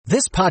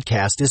This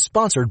podcast is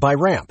sponsored by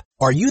Ramp.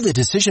 Are you the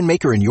decision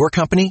maker in your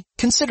company?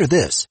 Consider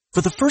this.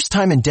 For the first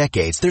time in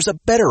decades, there's a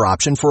better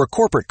option for a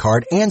corporate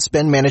card and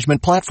spend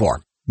management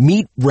platform.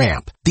 Meet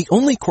Ramp, the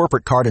only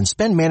corporate card and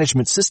spend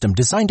management system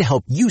designed to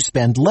help you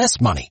spend less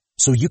money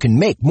so you can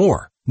make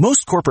more.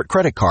 Most corporate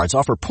credit cards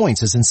offer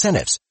points as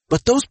incentives,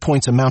 but those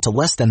points amount to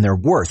less than their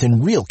worth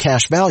in real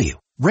cash value.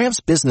 Ramp's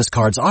business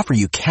cards offer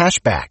you cash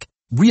back,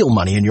 real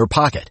money in your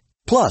pocket.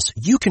 Plus,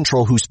 you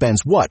control who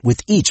spends what with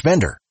each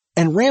vendor.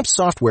 And Ramp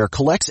software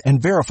collects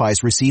and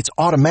verifies receipts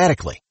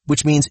automatically,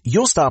 which means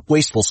you'll stop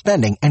wasteful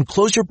spending and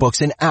close your books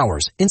in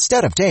hours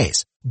instead of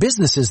days.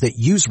 Businesses that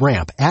use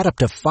Ramp add up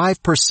to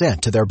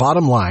 5% to their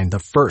bottom line the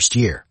first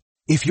year.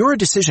 If you're a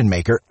decision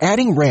maker,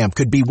 adding Ramp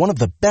could be one of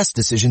the best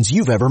decisions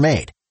you've ever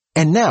made.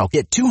 And now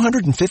get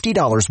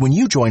 $250 when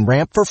you join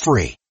Ramp for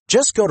free.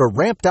 Just go to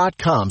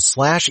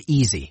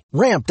ramp.com/easy.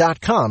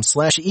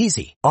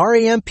 Ramp.com/easy.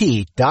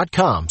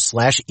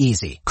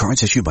 RAMP.com/easy.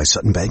 Cards issued by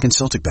Sutton Bank and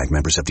Celtic Bank,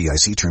 members of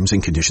FDIC. Terms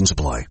and conditions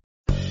apply.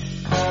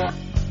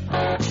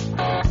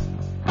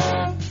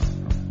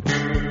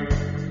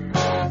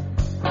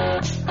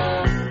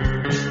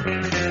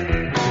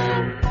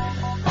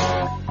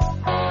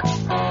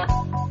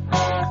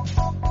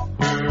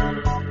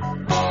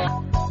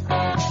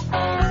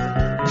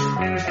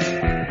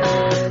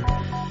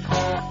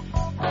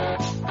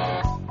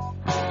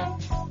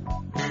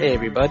 Hey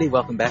everybody,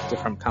 welcome back to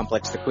From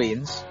Complex to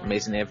Queens,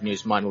 Amazing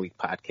Avenue's minor league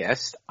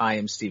podcast. I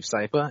am Steve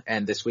Sypa,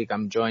 and this week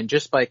I'm joined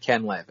just by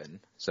Ken Lavin.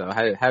 So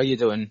how are you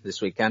doing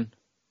this week, Ken?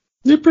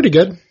 Yeah, pretty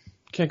good.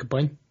 Can't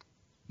complain.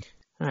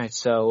 Alright,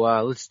 so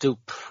let's do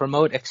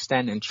promote,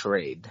 extend, and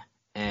trade.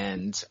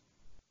 And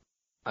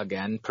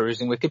again,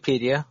 perusing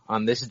Wikipedia,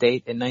 on this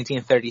date in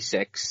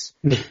 1936,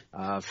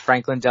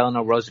 Franklin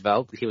Delano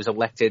Roosevelt, he was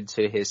elected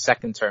to his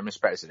second term as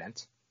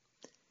president.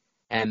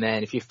 And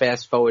then if you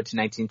fast forward to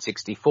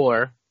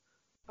 1964,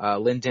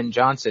 Lyndon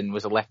Johnson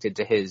was elected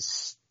to he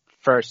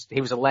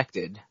was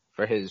elected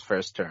for his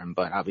first term,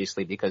 but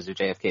obviously because of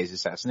JFK's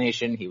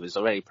assassination, he was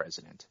already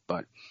president.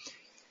 But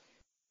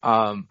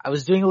I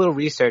was doing a little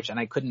research and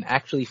I couldn't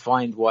actually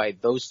find why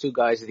those two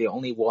guys are the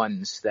only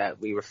ones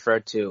that we refer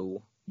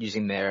to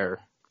using their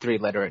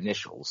three-letter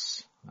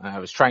initials. I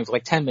was trying for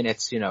like 10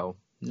 minutes,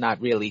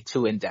 not really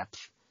too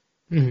in-depth.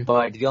 Mm-hmm.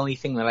 But the only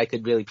thing that I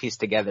could really piece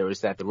together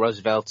is that the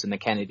Roosevelts and the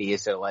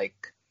Kennedys are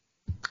like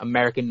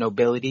American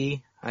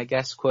nobility, I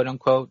guess, quote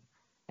unquote.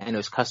 And it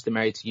was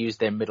customary to use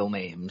their middle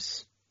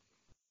names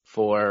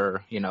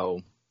for,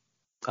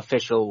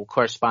 official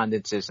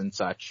correspondences and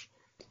such.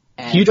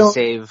 And you don't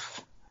save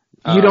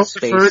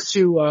space. Refer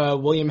to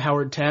William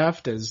Howard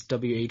Taft as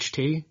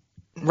WHT?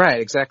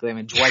 Right, exactly. I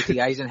mean, Dwight D.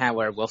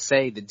 Eisenhower will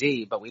say the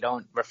D, but we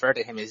don't refer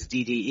to him as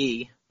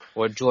DDE.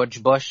 Or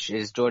George Bush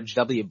is George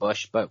W.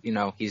 Bush, but,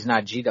 he's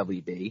not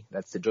GWB.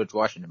 That's the George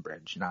Washington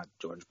Bridge, not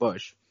George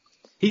Bush.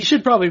 He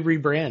should probably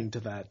rebrand to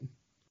that.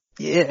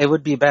 Yeah, it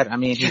would be better. I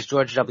mean, he's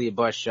George W.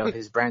 Bush, so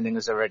his branding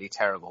is already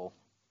terrible.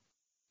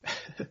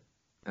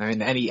 I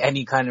mean,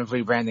 any kind of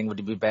rebranding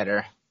would be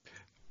better.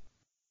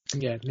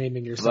 Yeah,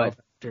 naming yourself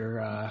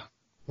after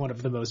one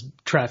of the most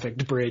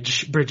trafficked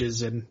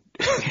bridges in...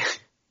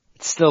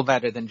 It's still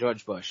better than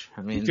George Bush.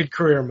 I mean... Good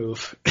career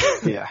move.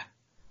 Yeah.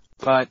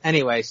 But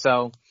anyway,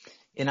 so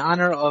in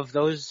honor of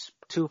those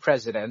two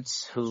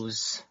presidents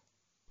whose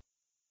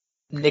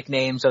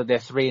nicknames are their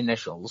three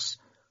initials,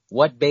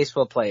 what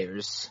baseball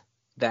players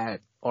that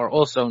are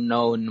also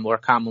known more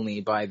commonly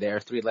by their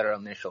three-letter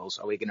initials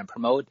are we going to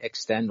promote,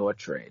 extend, or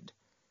trade?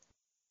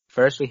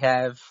 First, we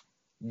have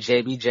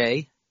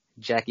JBJ,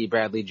 Jackie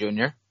Bradley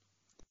Jr.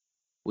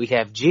 We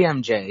have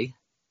GMJ,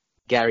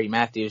 Gary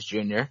Matthews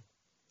Jr.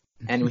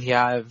 And we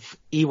have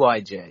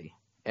EYJ,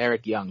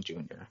 Eric Young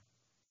Jr.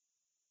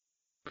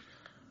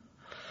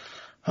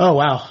 Oh,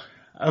 wow.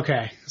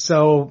 Okay.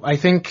 So I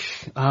think,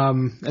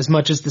 as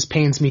much as this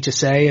pains me to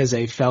say as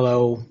a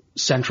fellow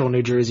Central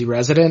New Jersey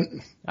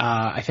resident,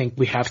 I think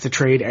we have to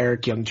trade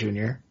Eric Young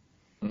Jr.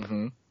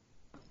 Mm-hmm.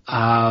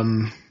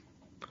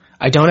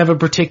 I don't have a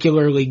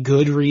particularly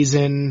good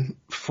reason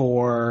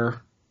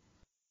for,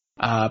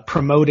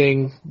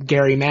 promoting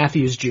Gary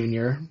Matthews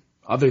Jr.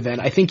 other than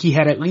I think he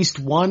had at least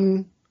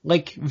one,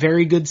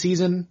 very good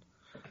season.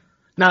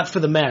 Not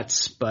for the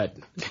Mets, but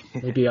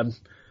maybe I'm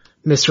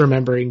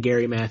misremembering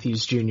Gary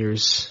Matthews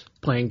Jr.'s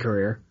playing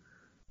career.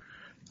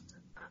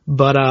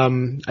 But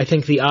I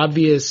think the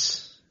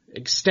obvious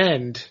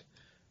extend,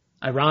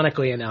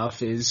 ironically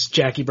enough, is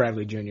Jackie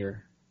Bradley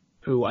Jr.,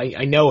 who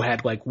I know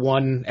had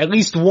at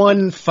least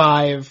one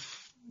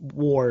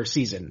 5-WAR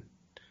season.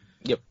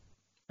 Yep.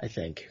 I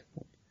think.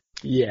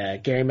 Yeah,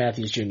 Gary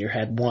Matthews Jr.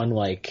 had one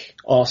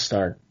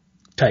all-star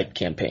type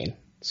campaign.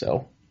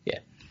 So,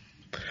 yeah.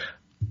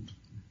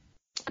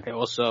 I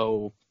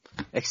also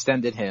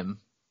extended him,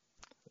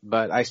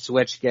 but I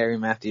switched Gary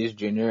Matthews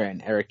Jr.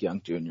 and Eric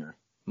Young Jr.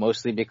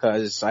 Mostly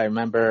because I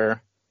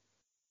remember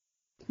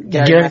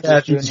Gary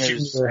Matthews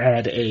Jr.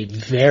 had a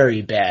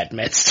very bad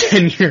Mets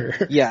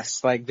tenure.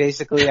 Yes,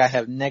 basically I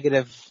have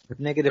negative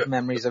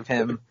memories of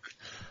him,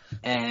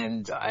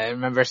 and I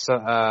remember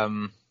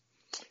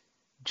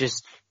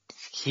just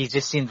he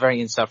just seemed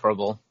very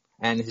insufferable,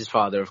 and his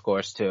father, of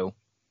course, too.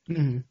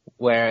 Mm-hmm.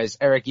 Whereas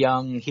Eric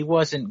Young, he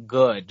wasn't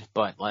good,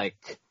 but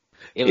like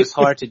it was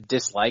hard to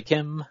dislike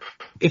him.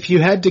 If you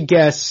had to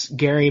guess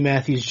Gary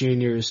Matthews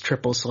Jr.'s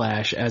triple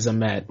slash as a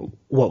Met,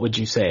 what would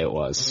you say it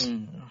was?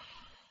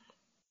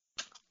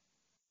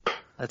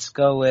 Let's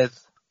go with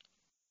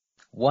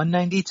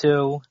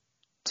 192,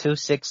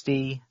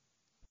 260,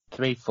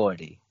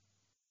 340.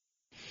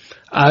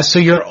 So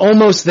you're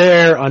almost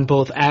there on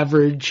both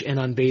average and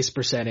on base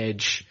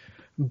percentage,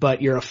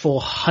 but you're a full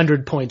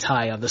 100 points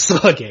high on the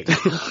slugging.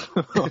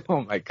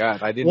 Oh my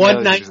god, I didn't know it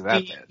was that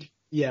bad.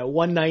 Yeah,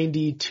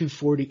 190,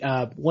 240,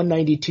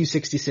 190,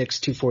 266,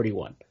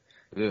 241.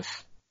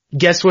 Oof.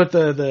 Guess what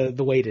the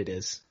weighted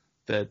is,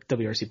 the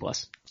WRC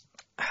plus?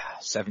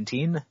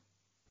 17?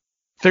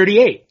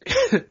 38.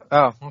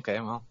 Oh, okay,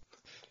 well.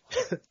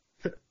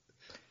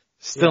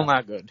 Still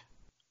not good.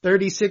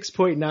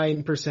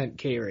 36.9%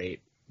 K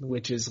rate,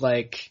 which is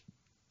like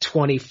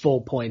 20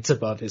 full points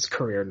above his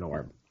career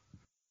norm.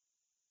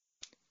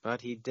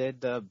 But he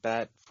did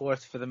bat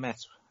fourth for the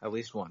Mets at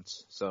least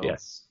once, so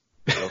yes.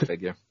 Go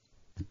figure.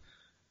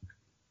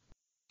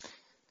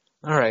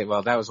 All right,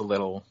 well, that was a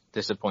little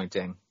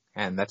disappointing,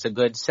 and that's a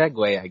good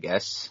segue, I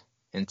guess,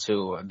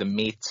 into the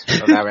meat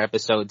of our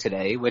episode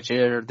today, which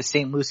are the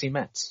St. Lucie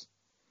Mets.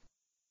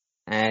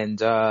 And,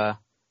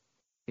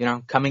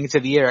 coming into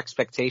the year,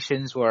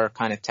 expectations were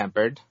kind of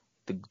tempered.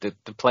 The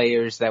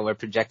players that were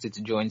projected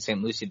to join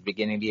St. Lucie at the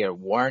beginning of the year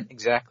weren't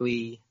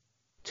exactly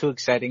too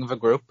exciting of a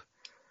group.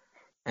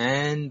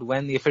 And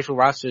when the official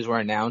rosters were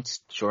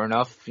announced, sure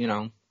enough,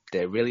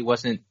 there really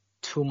wasn't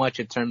too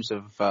much in terms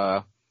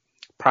of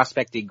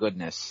prospecty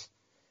goodness.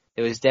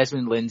 It was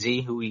Desmond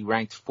Lindsay, who he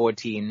ranked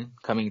 14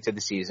 coming into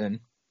the season,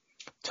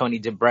 Tony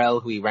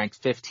DeBrell, who he ranked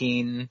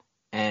 15,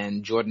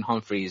 and Jordan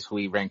Humphreys, who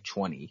he ranked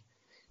 20.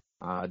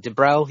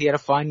 DeBrell, he had a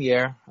fine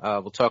year.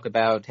 We'll talk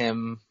about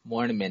him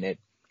more in a minute.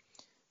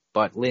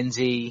 But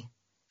Lindsay,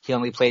 he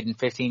only played in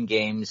 15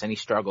 games, and he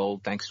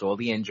struggled thanks to all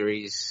the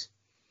injuries.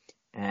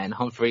 And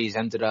Humphreys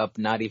ended up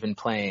not even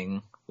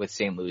playing with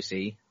St.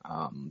 Lucie.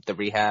 The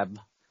rehab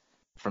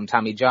from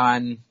Tommy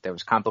John, there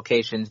was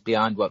complications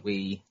beyond what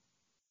we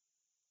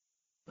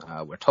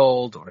were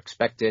told or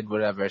expected,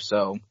 whatever.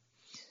 So,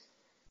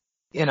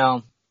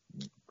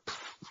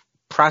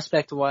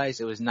 prospect-wise,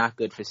 it was not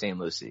good for St.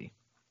 Lucie.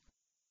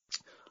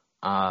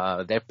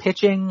 Their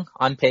pitching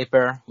on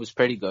paper was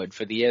pretty good.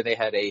 For the year, they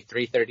had a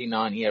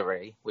 .339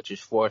 ERA, which is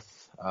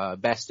fourth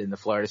best in the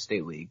Florida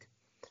State League.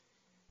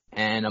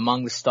 And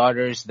among the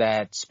starters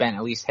that spent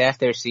at least half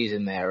their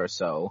season there or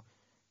so,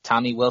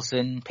 Tommy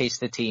Wilson paced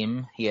the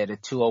team. He had a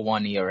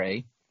 .201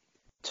 ERA.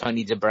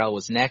 Tony DeBrell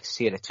was next.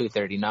 He had a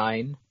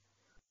 .239.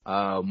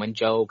 When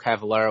Joe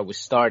Cavallaro was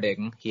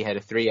starting, he had a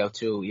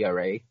 .302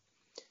 ERA.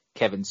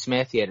 Kevin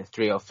Smith, he had a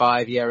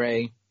 .305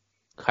 ERA.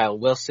 Kyle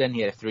Wilson,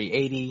 he had a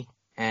 .380.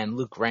 And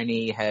Luke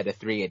Rennie had a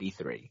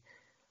 .383.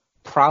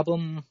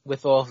 Problem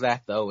with all of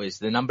that, though, is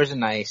the numbers are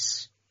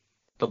nice,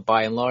 but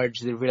by and large,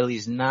 there really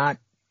is not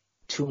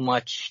too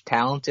much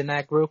talent in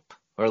that group,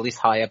 or at least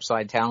high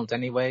upside talent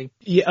anyway.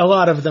 Yeah, a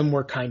lot of them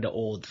were kind of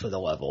old for the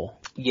level.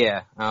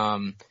 Yeah.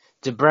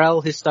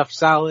 DeBrell, his stuff's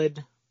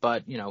solid,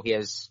 but, he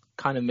has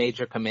kind of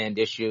major command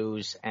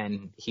issues,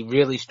 and he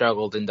really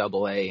struggled in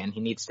Double-A, and he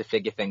needs to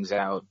figure things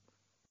out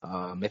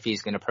if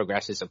he's going to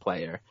progress as a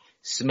player.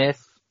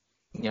 Smith,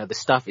 the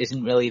stuff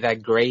isn't really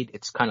that great.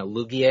 It's kind of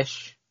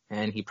loogie-ish,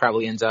 and he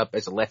probably ends up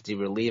as a lefty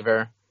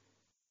reliever.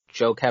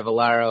 Joe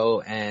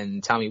Cavallaro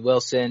and Tommy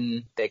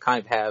Wilson, they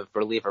kind of have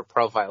reliever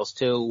profiles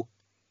too,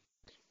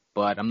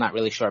 but I'm not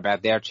really sure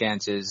about their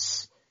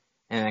chances.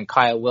 And then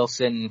Kyle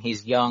Wilson,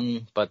 he's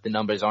young, but the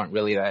numbers aren't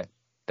really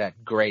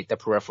that great, the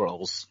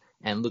peripherals.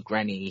 And Luke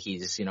Rennie,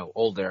 he's,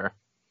 older,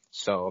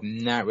 so I'm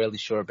not really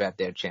sure about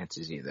their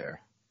chances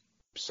either.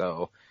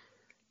 So,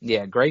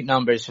 yeah, great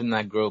numbers from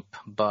that group,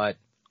 but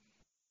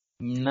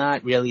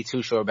not really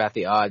too sure about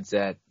the odds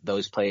that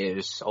those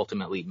players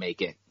ultimately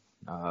make it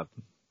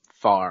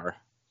far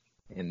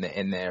in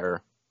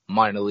their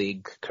minor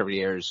league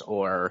careers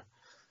or,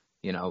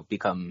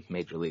 become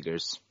major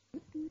leaguers.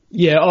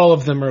 Yeah, all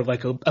of them are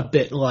like a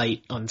bit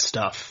light on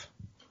stuff.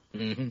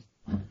 Mm-hmm.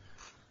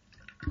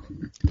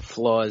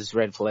 Flaws,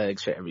 red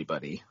flags for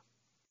everybody.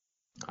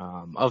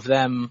 Of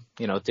them,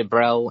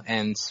 DeBrell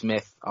and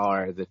Smith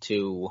are the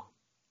two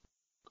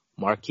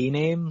marquee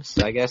names,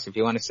 I guess, if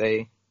you want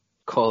to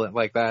call it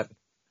like that.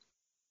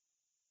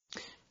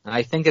 And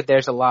I think that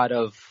there's a lot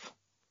of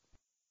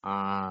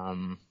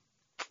not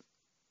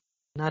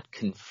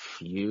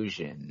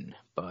confusion,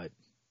 but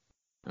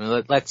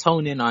let's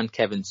hone in on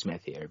Kevin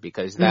Smith here,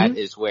 because that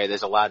is where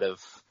there's a lot of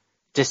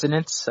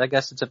dissonance, I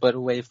guess it's a better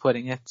way of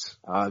putting it.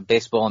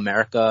 Baseball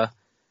America,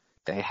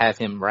 they have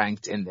him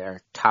ranked in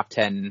their top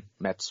 10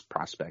 Mets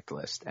prospect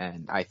list,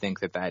 and I think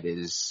that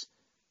is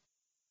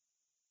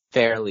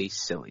fairly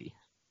silly.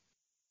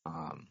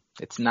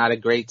 It's not a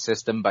great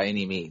system by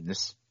any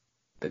means,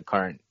 the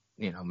current,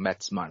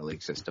 Mets minor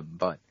league system,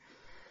 but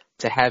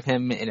to have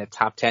him in a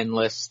top 10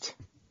 list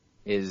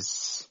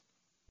is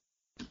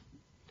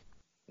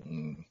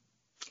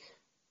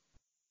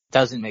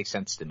doesn't make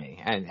sense to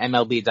me. And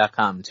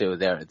MLB.com too,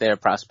 their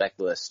prospect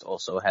list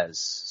also has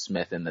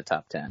Smith in the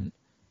top 10,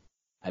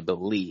 I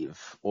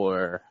believe,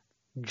 or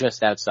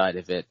just outside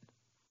of it.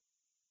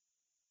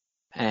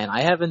 And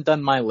I haven't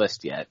done my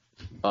list yet,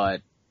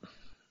 but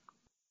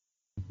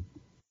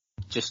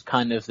just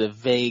kind of the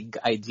vague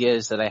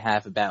ideas that I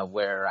have about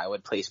where I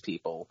would place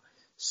people.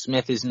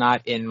 Smith is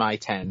not in my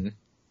 10.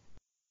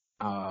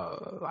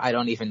 I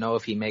don't even know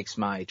if he makes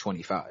my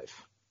 25.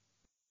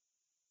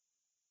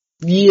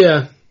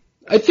 Yeah.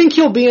 I think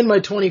he'll be in my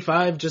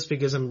 25 just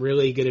because I'm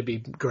really going to be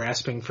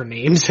grasping for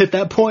names at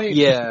that point.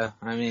 Yeah,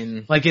 I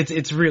mean... Like,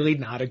 it's really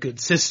not a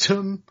good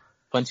system.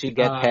 Once you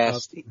get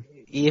past,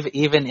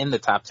 even in the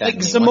top 10.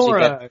 Like,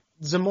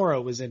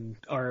 Zamora was in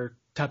our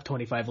top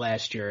 25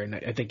 last year, and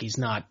I think he's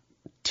not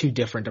too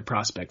different a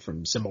prospect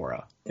from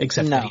Zamora,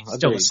 except that he's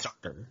still a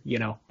starter, you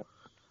know?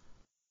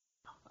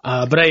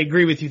 But I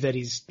agree with you that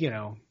he's, you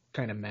know,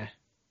 kind of meh.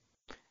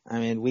 I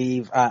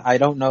mean, I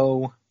don't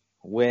know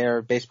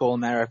where Baseball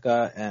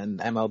America and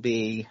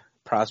MLB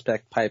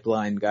Prospect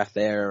Pipeline got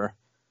their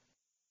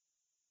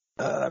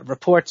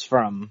reports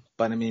from,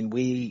 but I mean,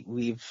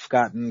 we've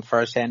gotten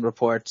firsthand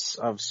reports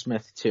of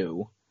Smith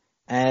too,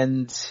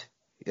 and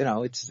you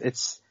know,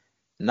 it's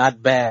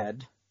not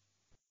bad,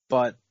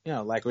 but you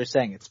know, like we're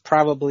saying, it's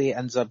probably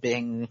ends up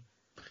being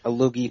a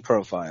loogie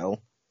profile,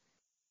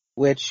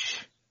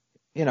 which,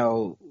 you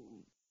know,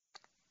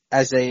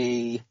 as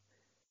a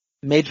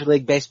Major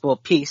League Baseball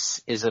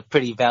piece is a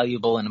pretty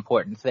valuable and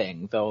important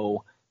thing,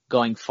 though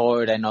going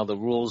forward, I know the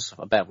rules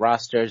about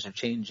rosters are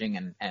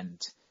changing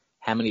and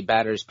how many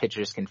batters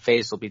pitchers can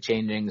face will be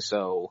changing,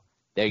 so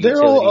their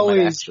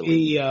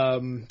utility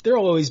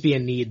there'll always be a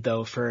need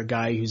though for a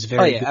guy who's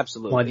very good at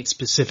one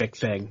specific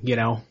thing, you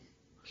know.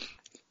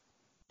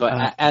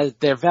 But as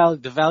the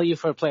value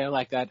for a player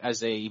like that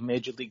as a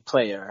major league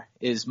player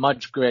is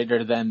much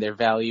greater than their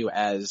value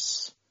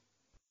as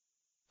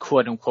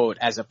quote unquote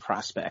as a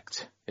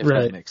prospect, if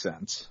that makes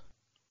sense.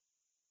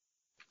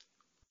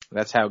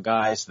 That's how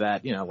guys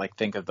that, you know, like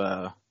think of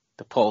the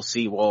Paul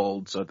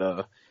Sewalds or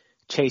the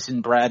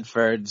Chasen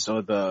Bradfords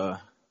or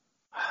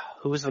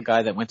who was the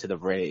guy that went to the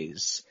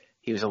Rays?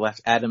 He was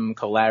Adam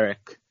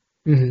Kolarek.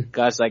 Mm-hmm.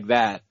 Guys like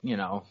that, you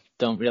know,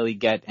 don't really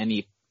get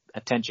any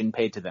attention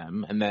paid to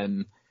them, and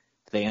then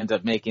they end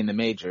up making the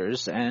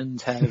majors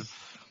and have,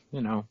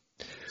 you know,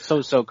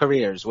 so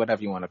careers,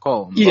 whatever you want to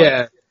call them.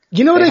 Yeah.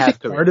 You know what I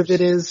think part of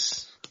it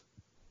is?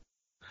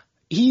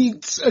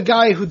 He's a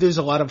guy who there's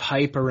a lot of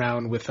hype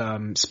around with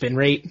spin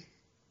rate.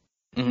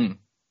 Mm-hmm.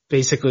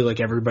 Basically, like,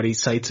 everybody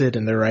cites it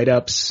in their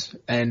write-ups,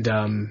 and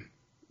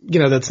you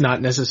know, that's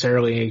not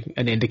necessarily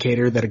an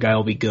indicator that a guy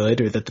will be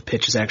good or that the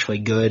pitch is actually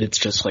good. It's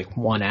just like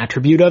one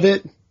attribute of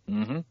it.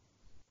 Mm-hmm.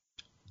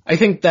 I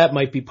think that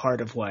might be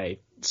part of why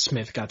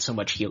Smith got so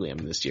much helium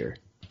this year.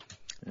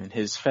 And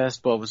his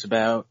fastball was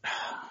about,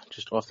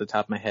 just off the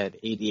top of my head,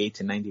 88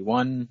 to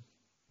 91,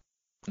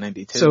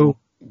 92. So,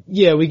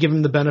 yeah, we give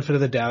him the benefit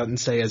of the doubt and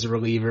say as a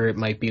reliever it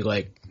might be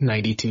like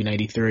 92,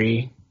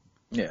 93.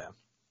 Yeah.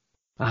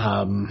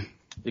 A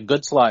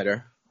good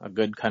slider, a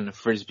good kind of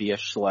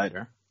frisbee-ish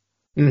slider.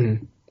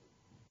 Mm-hmm.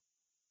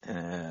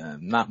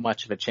 Not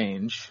much of a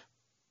change,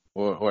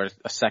 or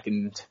a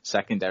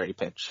secondary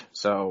pitch.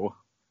 So,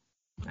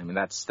 I mean,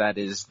 that's a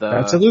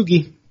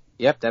loogie.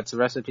 Yep, that's a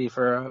recipe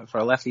for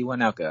a lefty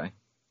one-out guy.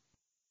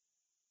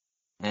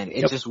 And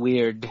it's just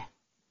weird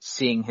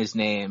seeing his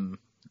name,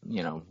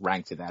 you know,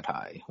 ranked to that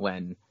high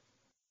when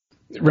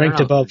ranked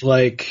above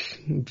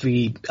like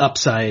the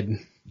upside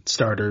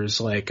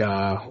starters like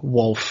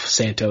Wolf,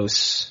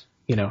 Santos,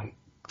 you know.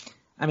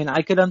 I mean,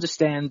 I could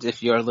understand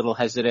if you're a little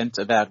hesitant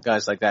about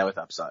guys like that with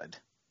upside.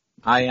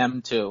 I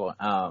am too.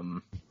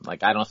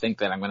 Like, I don't think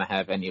that I'm going to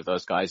have any of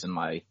those guys in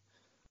my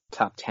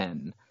top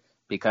 10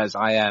 because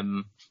I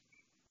am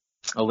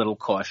a little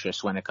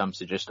cautious when it comes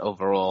to just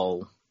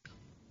overall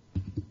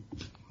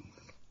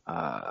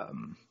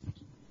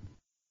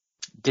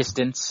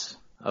distance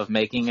of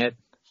making it.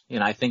 You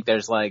know, I think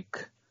there's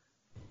like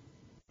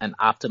an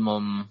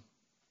optimum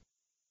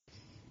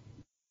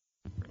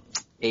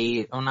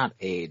age, not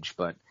age,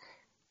 but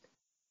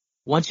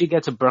once you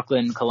get to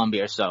Brooklyn,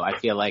 Columbia or so, I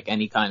feel like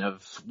any kind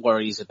of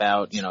worries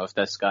about, you know, if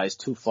this guy's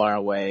too far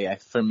away,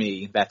 for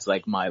me, that's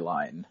like my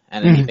line.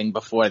 And anything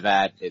before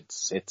that,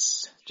 it's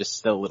just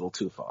still a little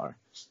too far.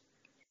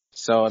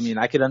 So, I mean,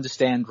 I could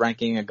understand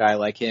ranking a guy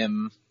like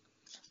him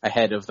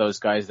ahead of those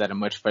guys that are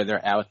much further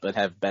out but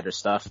have better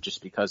stuff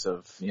just because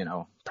of, you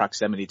know,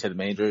 proximity to the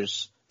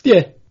majors.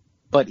 Yeah.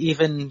 But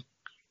even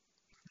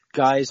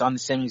guys on the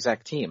same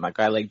exact team, a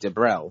guy like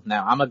DeBrell.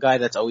 Now, I'm a guy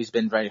that's always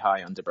been very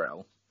high on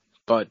DeBrell,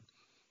 but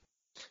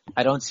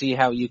I don't see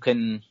how you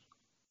can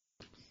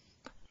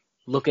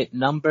look at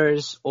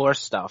numbers or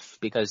stuff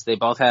because they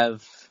both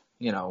have,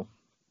 you know,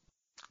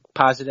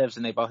 positives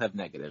and they both have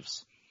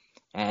negatives,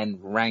 and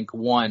rank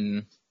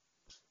one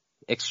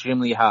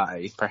extremely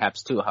high,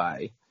 perhaps too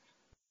high,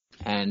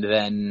 and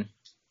then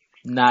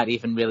not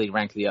even really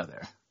rank the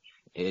other.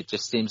 It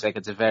just seems like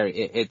it's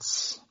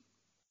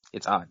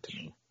odd to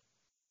me.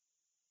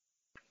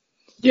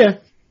 Yeah.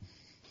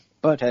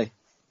 But hey,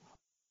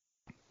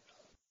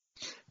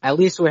 at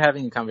least we're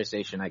having a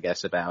conversation, I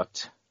guess,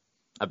 about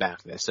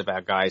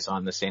guys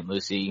on the St.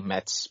 Lucie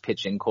Mets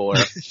pitching core.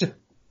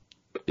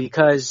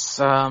 Because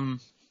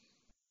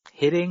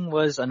hitting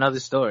was another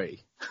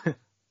story.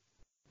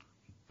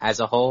 As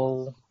a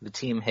whole, the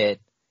team hit,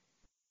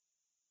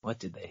 what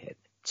did they hit?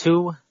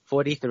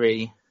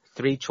 243,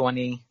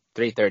 320,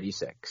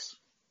 336.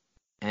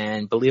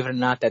 And believe it or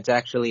not, that's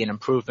actually an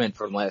improvement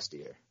from last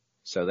year.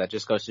 So that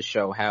just goes to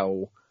show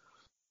how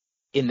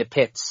in the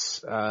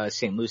pits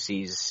St.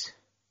 Lucie's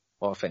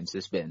offense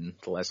has been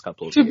the last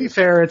couple of years. To be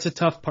fair, it's a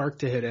tough park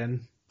to hit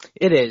in.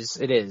 It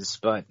is,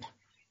 but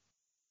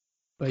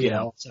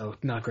yeah, also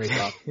not great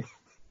luck.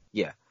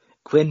 Yeah.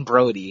 Quinn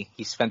Brody,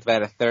 he spent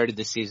about a third of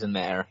the season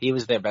there. He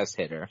was their best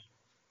hitter.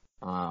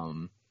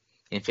 In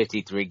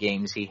 53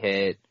 games, he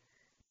hit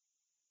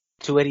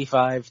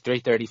 285,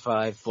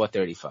 335,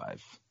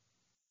 435.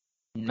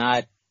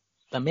 Not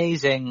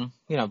amazing,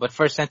 but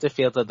for a center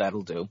fielder,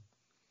 that'll do.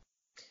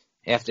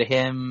 After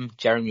him,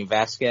 Jeremy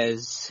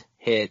Vasquez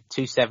hit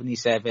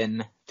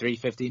 277,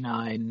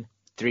 359,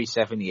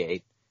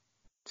 378.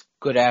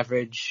 Good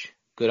average,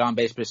 good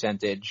on-base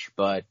percentage,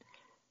 but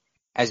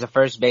as a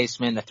first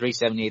baseman, a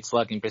 378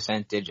 slugging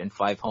percentage and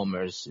 5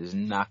 homers is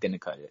not going to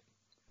cut it.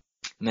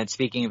 And then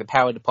speaking of the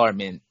power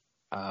department,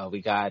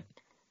 we got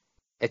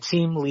a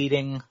team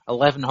leading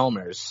 11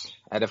 homers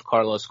out of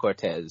Carlos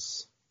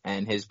Cortez,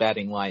 and his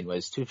batting line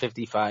was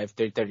 255,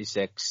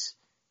 336,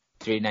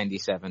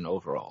 397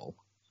 overall.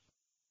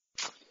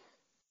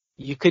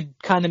 You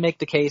could kind of make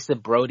the case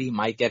that Brody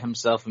might get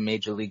himself a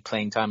major league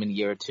playing time in a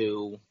year or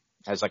two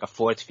as like a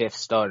 4th, 5th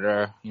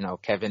starter,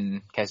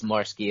 Kevin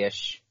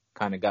Kazmarski-ish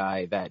kind of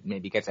guy that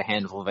maybe gets a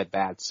handful of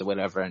at-bats or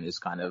whatever and is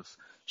kind of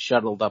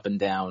shuttled up and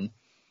down.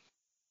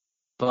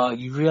 But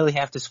you really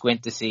have to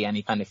squint to see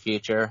any kind of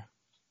future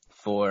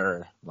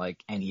for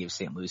like any of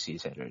St.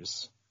 Lucie's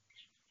hitters.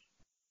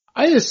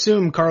 I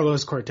assume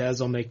Carlos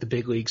Cortez will make the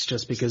big leagues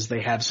just because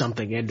they have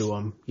something into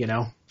him,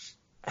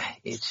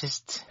 It's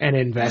just an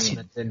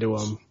investment into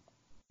him.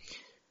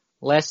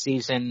 Last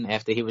season,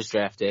 after he was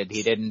drafted,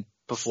 he didn't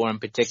perform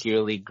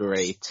particularly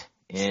great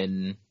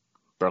in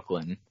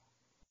Brooklyn.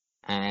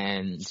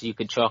 And you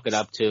could chalk it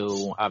up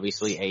to,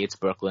 obviously, A, it's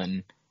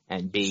Brooklyn,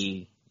 and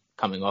B,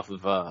 coming off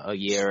of a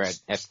year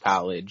at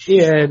college.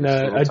 Yeah, and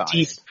a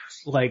deep,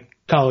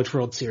 College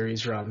World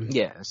Series run.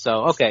 Yeah,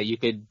 so, okay, you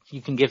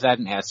can give that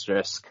an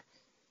asterisk.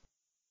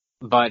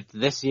 But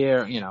this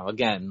year,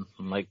 again,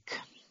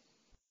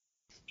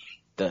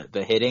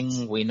 the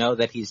hitting, we know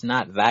that he's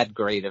not that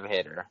great of a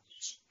hitter.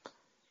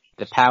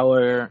 The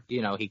power,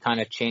 he kind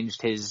of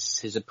changed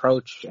his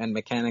approach and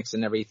mechanics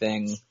and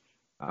everything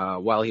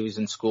while he was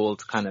in school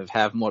to kind of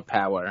have more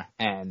power.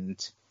 And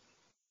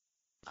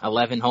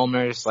 11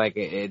 homers,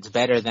 it's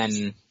better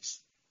than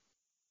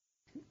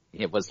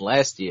it was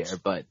last year,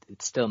 but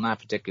it's still not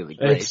particularly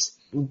great. It's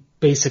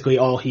basically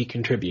all he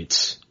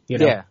contributes,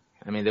 Yeah.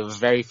 I mean, there were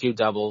very few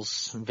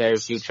doubles, very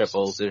few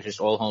triples. It was just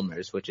all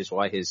homers, which is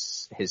why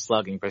his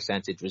slugging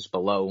percentage was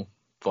below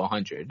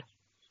 400.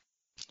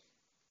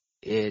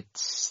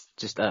 It's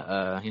just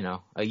a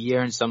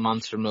year and some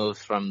months removed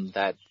from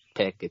that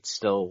pick. It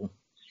still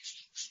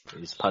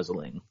is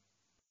puzzling.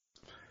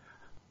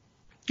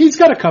 He's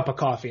got a cup of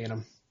coffee in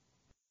him.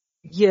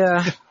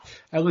 Yeah.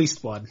 At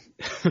least one.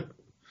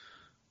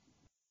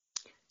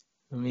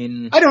 I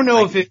mean, I don't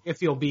know if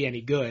he'll be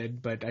any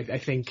good, but I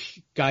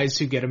think guys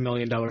who get $1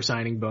 million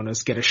signing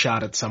bonus get a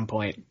shot at some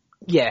point.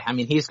 Yeah, I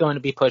mean, he's going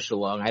to be pushed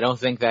along. I don't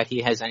think that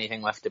he has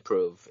anything left to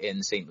prove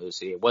in St.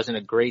 Lucie. It wasn't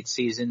a great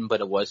season, but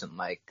it wasn't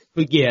I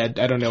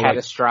don't know,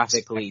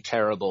 catastrophically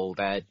terrible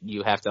that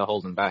you have to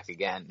hold him back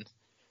again.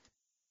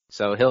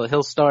 So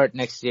he'll start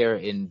next year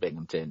in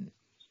Binghamton.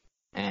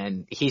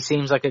 And he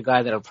seems like a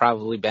guy that'll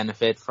probably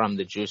benefit from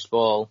the juice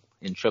ball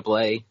in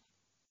AAA.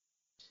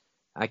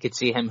 I could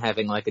see him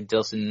having a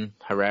Dilson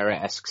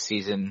Herrera-esque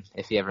season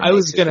if he ever. I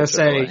was gonna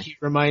say he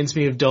reminds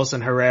me of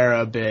Dilson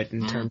Herrera a bit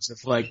in terms of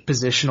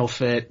positional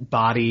fit,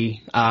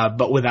 body,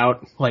 but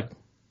without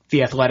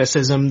the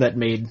athleticism that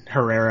made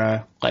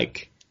Herrera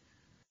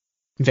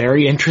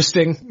very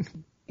interesting.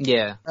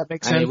 Yeah, that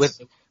makes sense.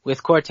 Mean,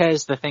 with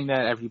Cortez, the thing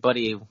that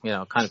everybody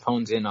kind of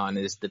hones in on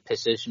is the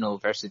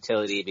positional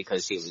versatility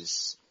because he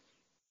was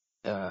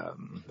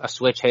a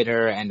switch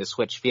hitter and a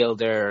switch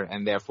fielder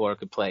and therefore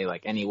could play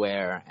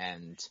anywhere.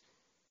 And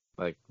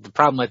the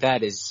problem with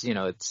that is,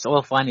 it's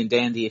all fine and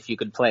dandy if you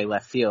could play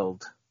left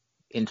field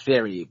in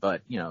theory,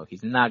 but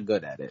he's not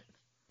good at it.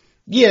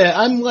 Yeah,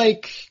 I'm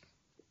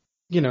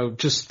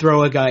just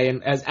throw a guy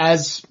in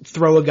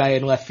throw a guy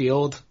in left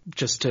field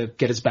just to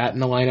get his bat in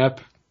the lineup.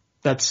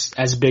 That's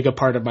as big a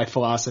part of my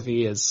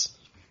philosophy as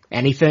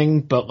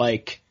anything, but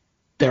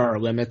there are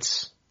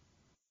limits.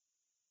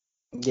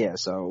 Yeah,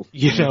 so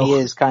he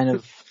is kind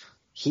of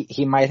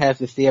he might have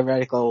the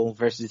theoretical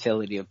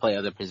versatility to play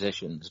other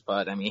positions,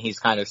 but he's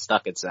kind of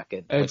stuck at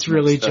second. It's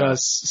really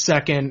just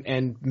second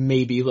and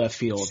maybe left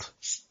field.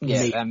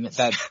 Yeah,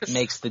 that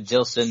makes the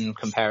Dilson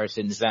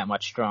comparisons that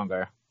much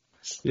stronger.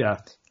 Yeah.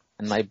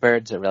 And my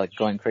birds are like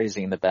going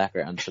crazy in the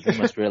background, so they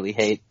must really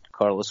hate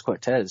Carlos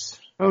Cortez.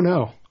 Oh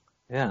no.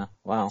 Yeah,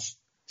 wow.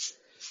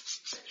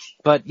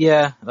 But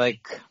yeah,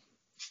 like,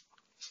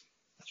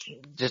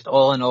 just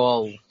all in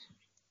all,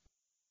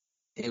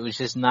 it was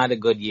just not a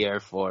good year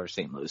for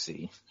St.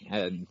 Lucie.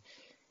 And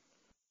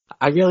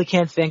I really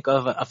can't think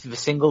of a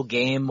single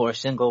game or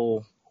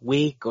single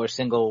week or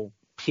single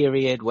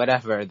period,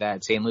 whatever,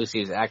 that St.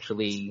 Lucie is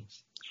actually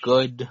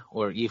good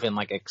or even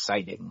like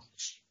exciting.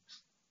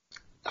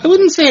 I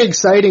wouldn't say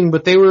exciting,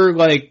 but they were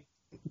like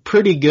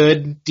pretty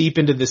good deep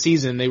into the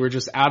season. They were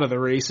just out of the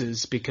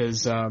races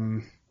because,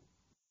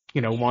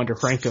 Wander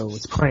Franco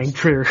was playing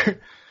for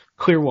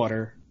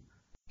Clearwater.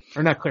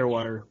 Or not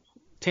Clearwater.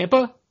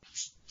 Tampa?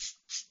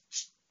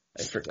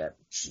 I forget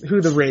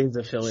who the Rays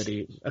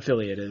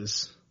affiliate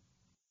is.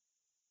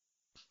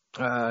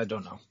 I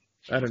don't know.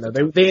 I don't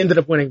know. They ended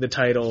up winning the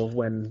title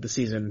when the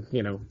season,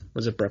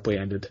 was abruptly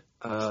ended.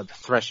 The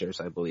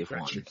Threshers, I believe,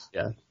 won.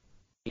 Yeah.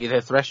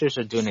 Either Threshers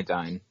or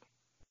Dunedain.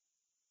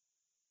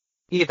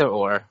 Either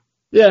or.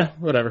 Yeah,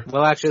 whatever.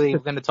 Well, actually, we're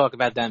going to talk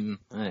about them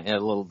in a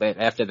little bit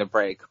after the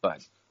break,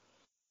 but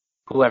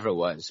whoever it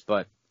was.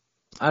 But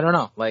I don't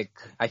know. Like,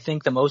 I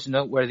think the most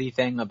noteworthy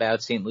thing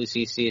about St.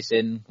 Lucie's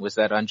season was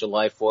that on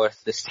July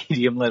 4th, the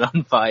stadium lit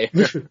on fire.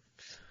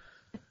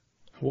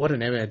 What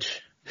an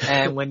image.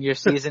 And when your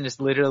season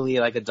is literally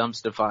like a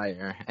dumpster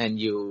fire, and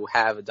you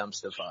have a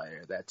dumpster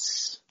fire,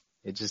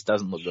 it just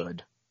doesn't look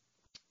good.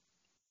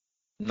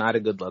 Not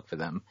a good look for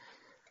them.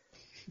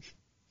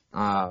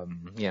 That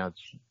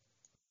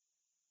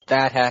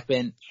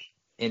happened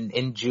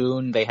in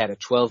June. They had a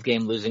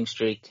 12-game losing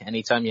streak.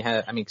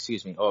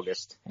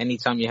 August.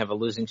 Anytime you have a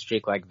losing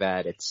streak like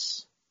that,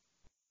 it's,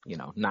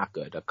 not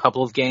good. A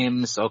couple of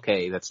games,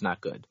 okay, that's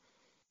not good.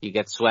 You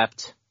get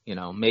swept,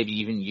 maybe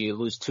even you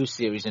lose 2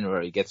 series in a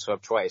row, you get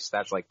swept twice.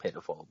 That's like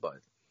pitiful, but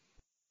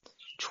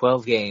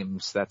 12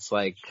 games, that's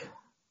like...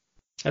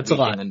 That's a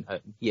lot.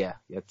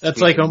 That's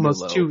like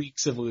almost 2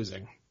 weeks of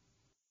losing.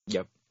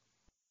 Yep.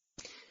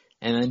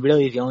 And then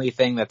really the only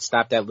thing that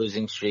stopped that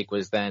losing streak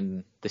was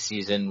then the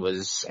season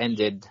was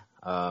ended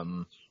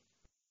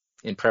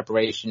in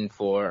preparation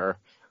for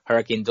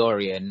Hurricane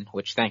Dorian,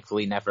 which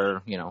thankfully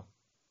never,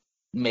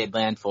 made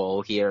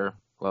landfall here.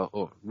 Well,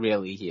 or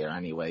really here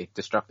anyway,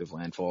 destructive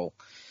landfall.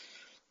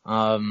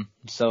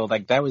 So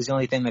like that was the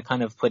only thing that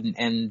kind of put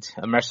a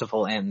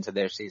merciful end to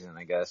their season,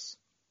 I guess.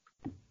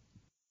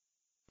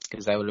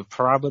 Because that would have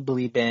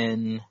probably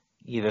been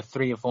either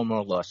 3 or 4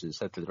 more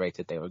losses at the rate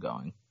that they were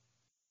going.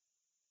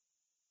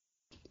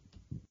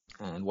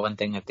 And one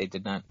thing that they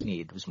did not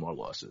need was more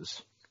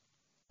losses.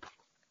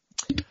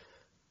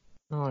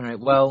 All right,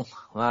 well,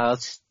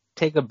 let's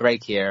take a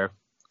break here.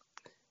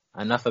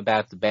 Enough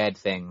about the bad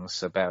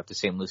things about the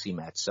St. Lucie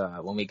Mets.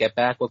 When we get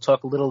back, we'll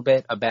talk a little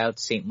bit about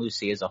St.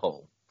 Lucie as a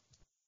whole.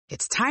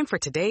 It's time for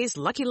today's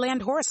Lucky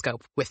Land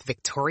horoscope with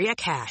Victoria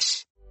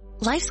Cash.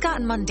 Life's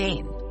gotten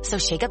mundane, so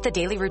shake up the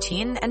daily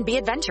routine and be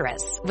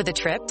adventurous with a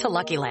trip to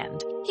Lucky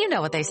Land. You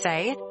know what they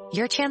say.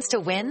 Your chance to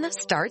win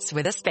starts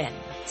with a spin.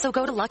 So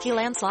go to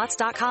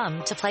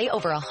LuckyLandSlots.com to play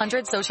over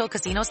 100 social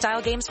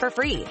casino-style games for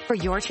free for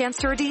your chance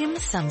to redeem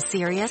some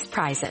serious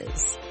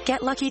prizes.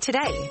 Get lucky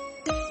today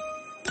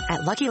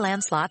at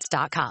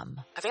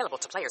LuckyLandSlots.com. Available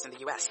to players in the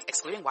U.S.,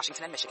 excluding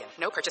Washington and Michigan.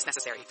 No purchase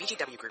necessary.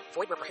 VGW Group.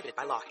 Void where prohibited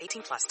by law.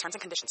 18+. Terms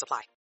and conditions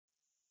apply.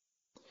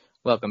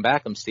 Welcome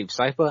back. I'm Steve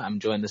Saipa.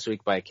 I'm joined this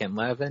week by Ken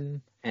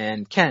Levin.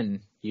 And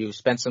Ken, you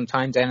spent some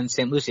time down in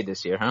St. Lucie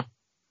this year, huh?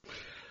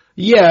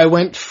 Yeah, I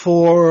went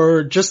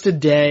for just a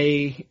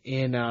day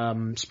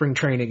in spring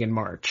training in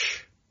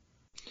March.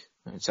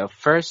 All right, so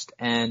first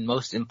and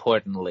most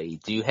importantly,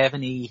 do you have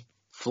any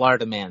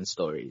Florida Man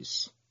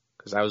stories?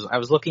 Because I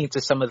was looking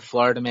into some of the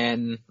Florida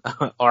Man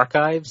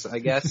archives, I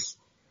guess,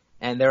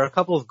 and there are a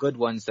couple of good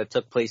ones that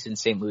took place in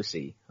St.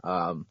 Lucie.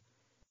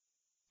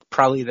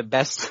 Probably the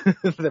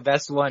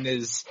best one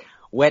is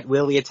Wet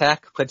Willie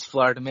attack puts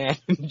Florida Man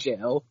in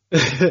jail.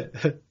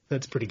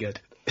 That's pretty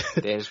good.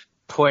 There's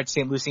Port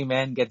St. Lucie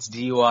man gets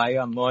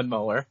DUI on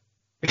lawnmower.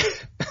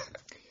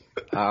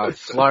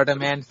 Florida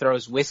man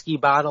throws whiskey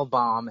bottle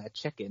bomb at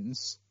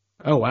chickens.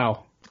 Oh,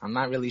 wow. I'm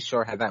not really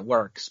sure how that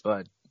works,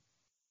 but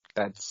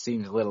that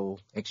seems a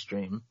little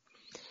extreme.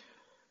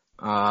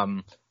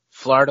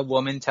 Florida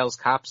woman tells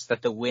cops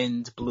that the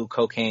wind blew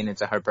cocaine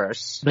into her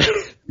purse.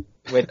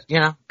 Which,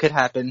 could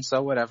happen,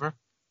 so whatever.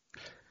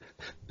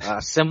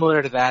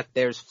 Similar to that,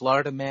 there's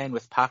Florida man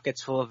with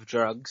pockets full of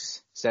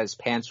drugs, says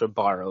pants were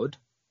borrowed.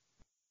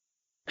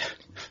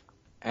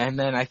 And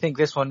then I think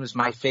this one was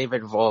my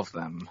favorite of all of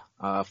them.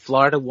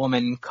 Florida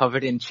woman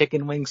covered in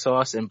chicken wing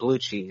sauce and blue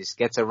cheese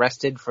gets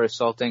arrested for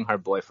assaulting her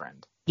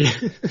boyfriend.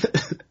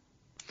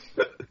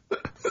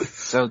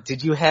 So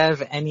did you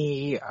have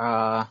any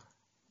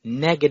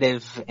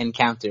negative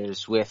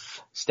encounters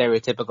with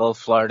stereotypical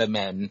Florida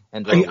men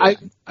and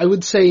women? I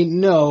would say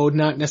no,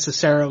 not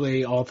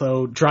necessarily,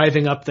 although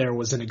driving up there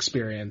was an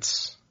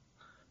experience.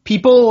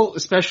 People,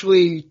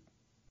 especially,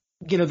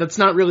 that's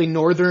not really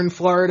northern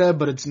Florida,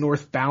 but it's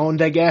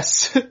northbound, I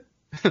guess.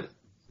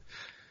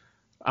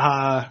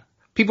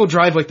 People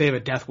drive like they have a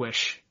death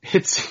wish.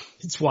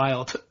 It's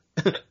wild.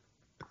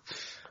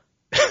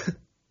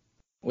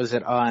 Was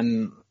it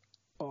on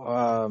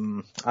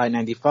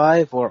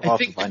I-95 or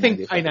off of I-95? I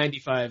think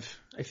I-95.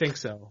 I think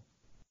so.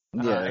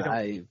 Yeah, I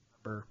don't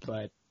remember,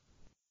 but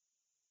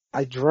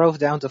I drove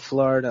down to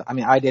Florida. I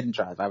mean, I didn't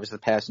drive. I was the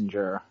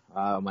passenger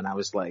when I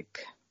was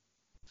like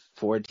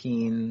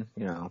 14,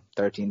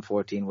 13,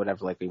 14,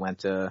 whatever. Like we went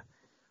to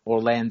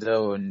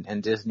Orlando and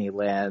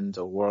Disneyland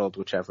or World,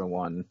 whichever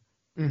one.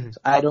 Mm-hmm. So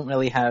I don't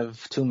really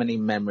have too many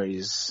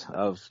memories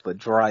of the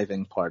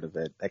driving part of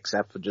it,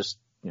 except for just,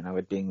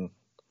 it being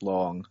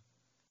long.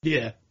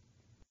 Yeah.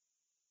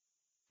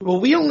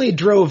 Well, we only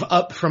drove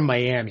up from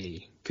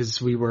Miami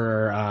because we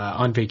were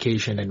on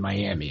vacation in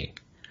Miami.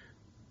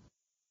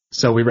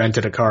 So we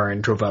rented a car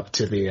and drove up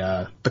to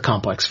the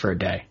complex for a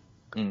day.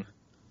 Mm.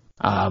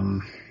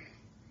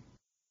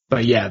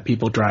 But yeah,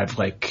 people drive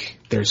like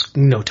there's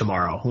no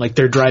tomorrow. Like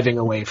they're driving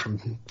away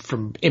from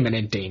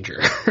imminent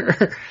danger.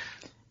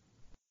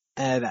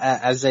 And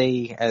as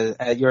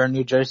you're a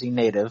New Jersey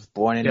native,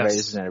 born and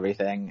raised and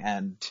everything,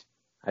 and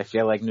I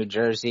feel like New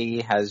Jersey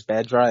has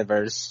bad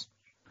drivers.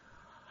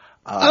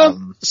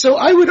 So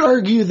I would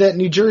argue that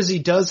New Jersey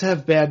does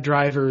have bad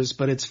drivers,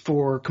 but it's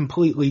for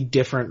completely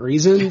different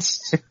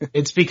reasons.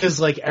 It's because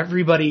like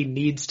everybody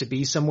needs to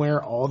be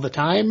somewhere all the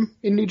time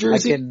in New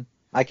Jersey.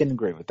 I can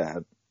agree with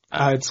that.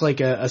 It's like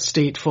a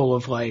state full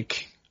of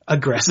like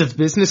aggressive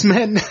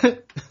businessmen.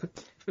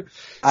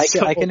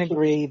 I can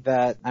agree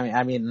that.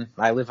 I mean,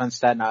 I live on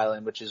Staten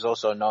Island, which is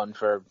also known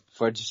for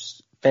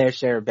just fair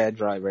share of bad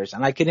drivers,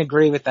 and I can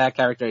agree with that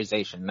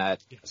characterization.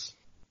 That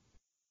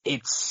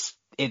it's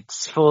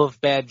full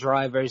of bad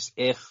drivers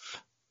if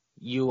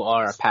you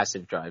are a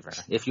passive driver.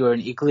 If you're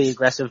an equally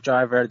aggressive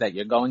driver that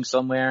you're going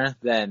somewhere,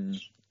 then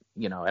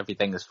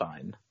everything is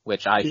fine,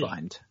 which I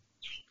find.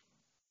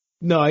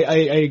 No, I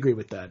agree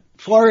with that.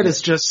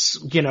 Florida's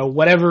just,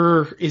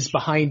 whatever is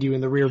behind you in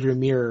the rearview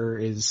mirror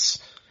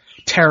is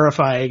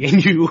terrifying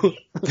and you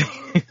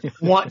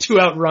want to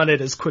outrun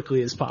it as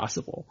quickly as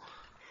possible.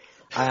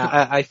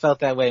 I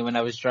felt that way when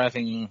I was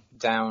driving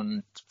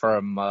down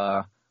from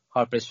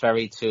Harper's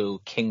Ferry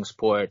to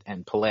Kingsport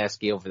and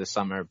Pulaski over the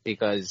summer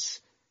because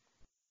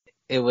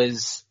it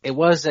was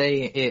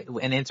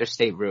an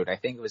interstate route. I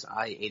think it was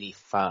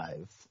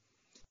I-85.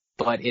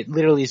 But it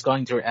literally is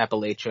going through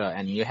Appalachia,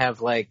 and you have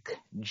like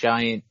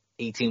giant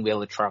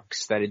 18-wheeler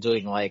trucks that are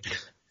doing like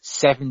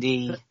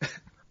 70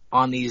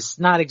 on these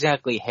not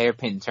exactly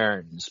hairpin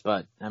turns,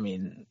 but I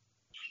mean,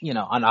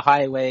 on a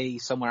highway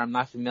somewhere I'm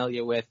not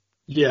familiar with.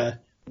 Yeah.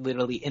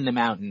 Literally in the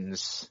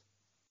mountains.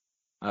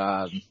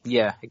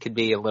 It could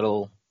be a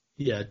little.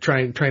 Yeah,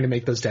 trying to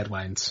make those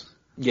deadlines.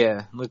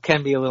 Yeah, it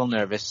can be a little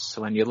nervous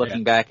when you're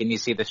looking back and you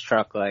see this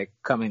truck like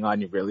coming on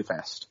you really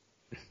fast.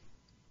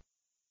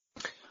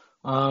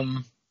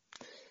 Kind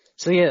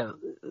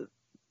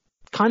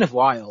of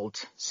wild.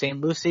 St.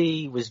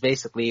 Lucie was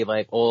basically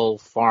like all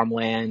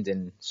farmland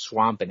and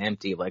swamp and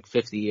empty like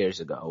 50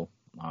 years ago.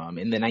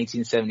 In the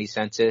 1970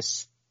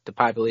 census, the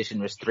population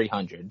was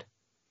 300.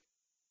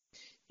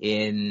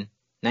 In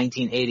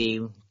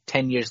 1980,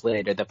 10 years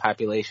later, the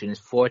population is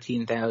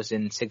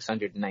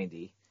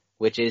 14,690,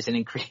 which is an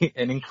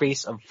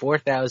increase of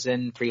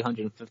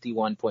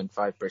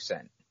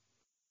 4,351.5%.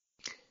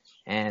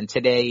 And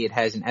today it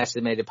has an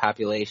estimated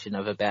population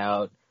of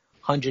about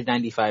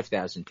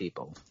 195,000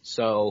 people.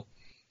 So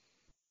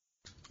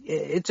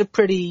it's a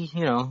pretty,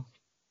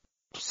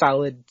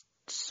 solid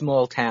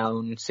small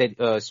town,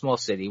 small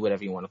city,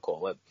 whatever you want to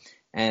call it.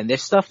 And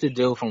there's stuff to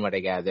do from what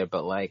I gather,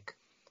 but like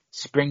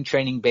spring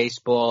training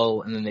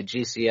baseball and then the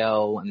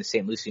GCL and the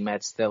St. Lucie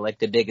Mets, they're like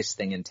the biggest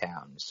thing in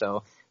town.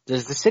 So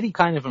does the city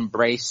kind of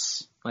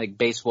embrace like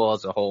baseball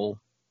as a whole?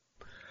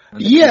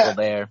 And the people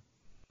there?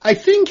 I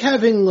think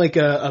having like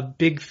a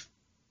big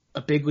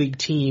league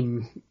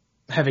team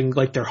having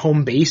like their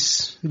home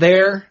base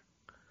there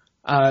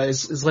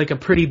is like a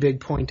pretty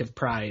big point of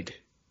pride.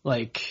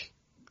 Like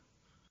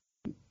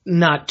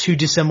not too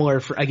dissimilar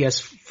for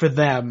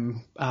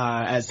them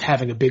as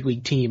having a big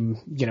league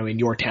team, in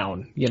your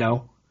town,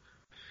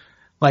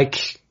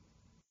 Like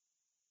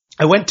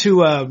I went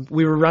to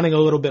we were running a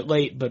little bit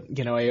late, but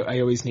I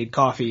always need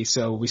coffee,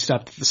 so we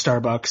stopped at the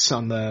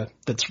Starbucks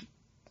that's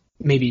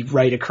maybe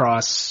right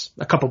across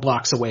a couple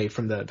blocks away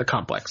from the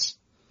complex.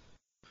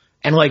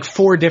 And like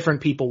 4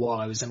 different people while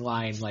I was in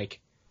line, like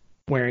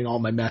wearing all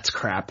my Mets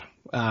crap,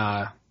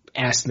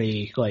 asked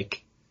me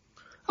like,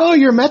 "Oh,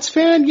 you're a Mets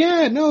fan?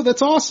 Yeah, no,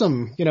 that's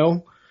awesome.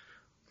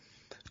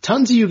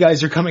 Tons of you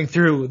guys are coming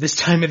through this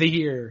time of the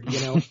year,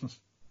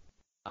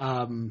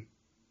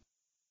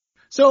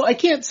 So I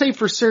can't say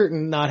for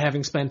certain, not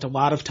having spent a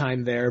lot of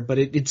time there, but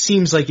it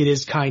seems like it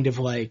is kind of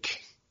like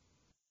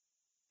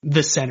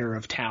the center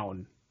of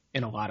town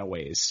in a lot of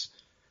ways.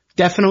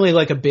 Definitely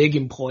like a big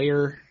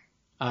employer,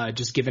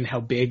 just given how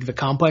big the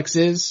complex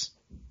is.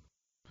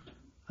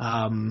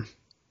 I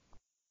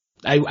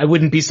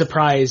wouldn't be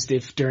surprised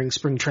if during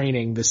spring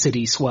training the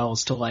city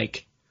swells to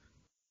like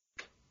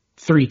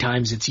 3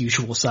 times its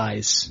usual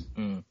size.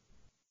 Mm.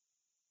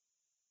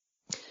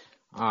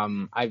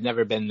 I've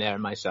never been there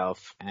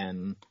myself,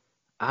 and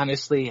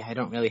honestly, I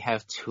don't really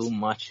have too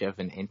much of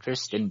an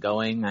interest in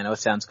going. I know it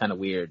sounds kind of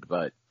weird,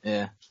 but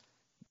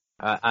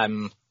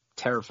I'm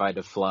terrified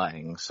of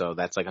flying, so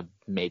that's like a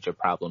major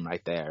problem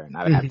right there. And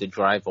I would have to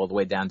drive all the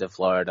way down to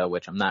Florida,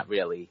 which I'm not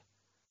really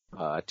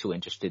too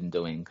interested in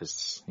doing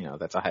because,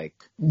 that's a hike.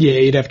 Yeah,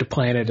 you'd have to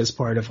plan it as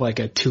part of like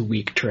a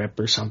 2-week trip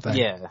or something.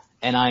 Yeah,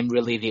 and I'm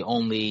really the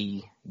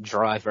only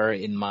driver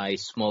in my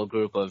small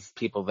group of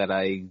people that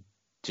I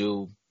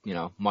do,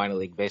 minor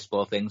league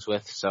baseball things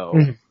with, so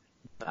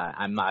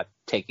I'm not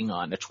taking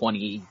on a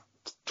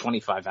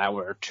 25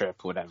 hour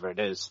trip, whatever it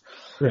is.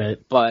 Right.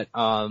 But,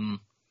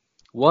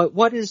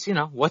 what is,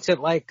 what's it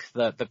like,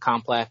 the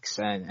complex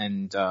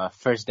and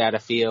First Data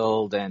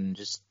Field and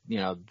just,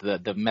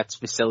 the Mets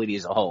facility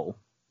as a whole?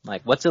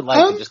 Like, what's it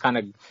like to just kind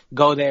of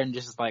go there and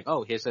just like,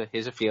 oh, here's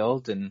a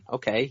field, and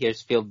okay,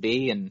 here's field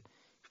B and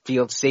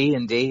field C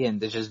and D,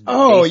 and there's just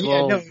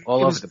baseball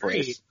all over the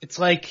place. It's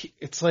like,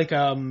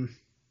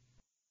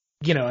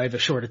 I have a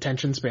short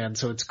attention span,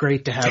 so it's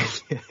great to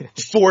have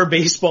 4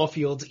 baseball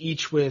fields,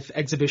 each with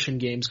exhibition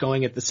games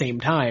going at the same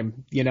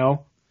time,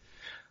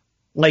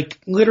 Like,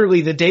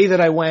 literally, the day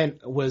that I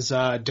went was,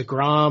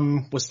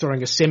 DeGrom was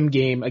throwing a sim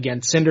game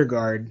against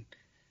Syndergaard,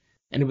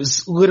 and it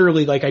was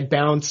literally like I'd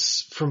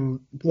bounce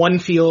from one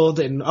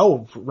field and,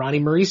 Ronnie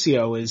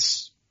Mauricio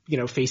is,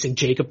 facing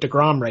Jacob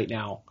DeGrom right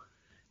now.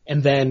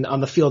 And then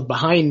on the field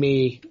behind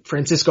me,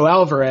 Francisco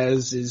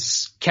Alvarez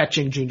is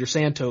catching Junior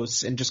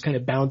Santos, and just kind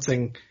of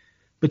bouncing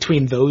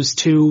between those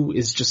two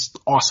is just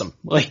awesome.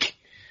 Like,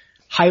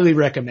 highly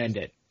recommend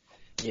it.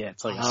 Yeah,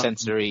 it's like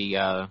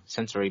a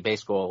sensory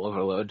baseball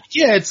overload.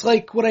 Yeah, it's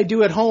like what I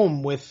do at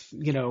home with,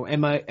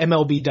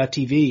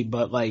 MLB.TV,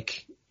 but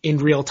like in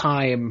real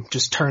time,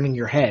 just turning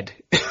your head.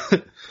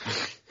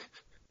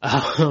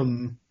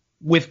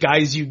 With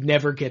guys you'd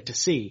never get to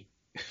see.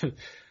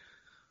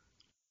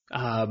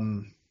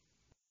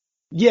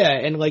 Yeah,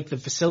 and like the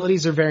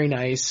facilities are very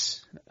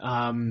nice.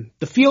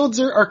 The fields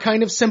are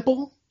kind of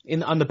simple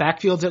on the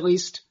backfields at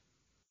least.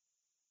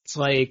 It's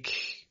like,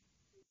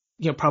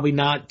 probably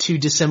not too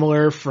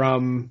dissimilar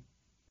from,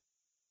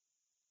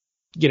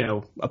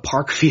 a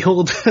park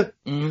field,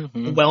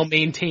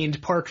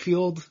 well-maintained park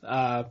field,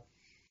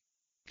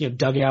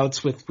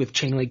 dugouts with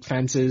chain link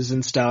fences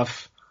and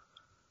stuff.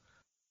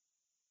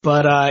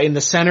 But, in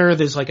the center,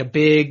 there's like a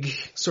big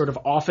sort of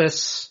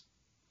office.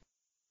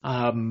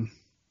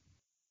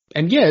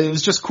 And yeah, it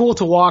was just cool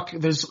to walk.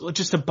 There's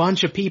just a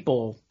bunch of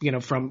people,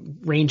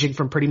 ranging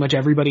from pretty much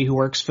everybody who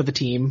works for the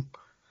team,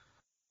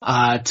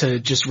 to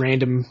just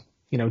random,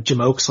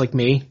 jamokes like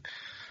me.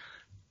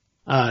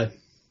 Yeah,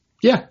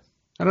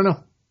 I don't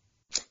know.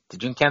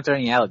 Did you encounter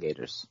any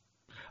alligators?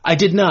 I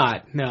did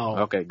not, no.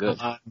 Okay, good.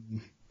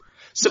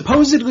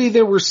 Supposedly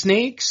there were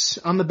snakes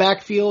on the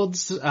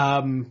backfields,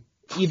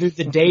 either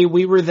the day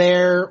we were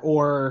there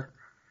or,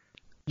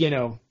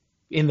 in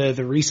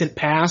the recent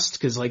past,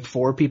 because like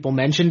 4 people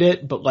mentioned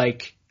it, but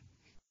like,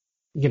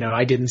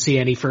 I didn't see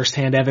any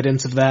firsthand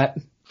evidence of that.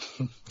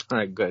 All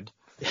right, good.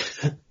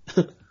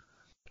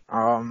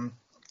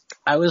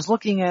 I was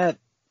looking at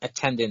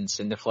attendance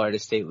in the Florida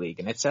State League,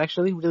 and it's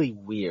actually really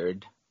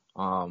weird.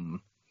 Dunedain,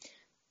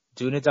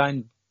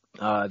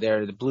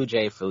 they're the Blue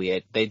Jay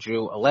affiliate. They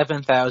drew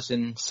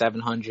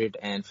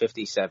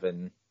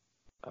 11,757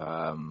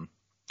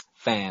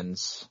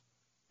 fans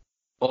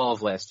all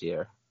of last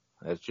year.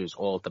 That's just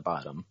all at the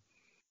bottom.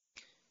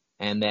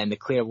 And then the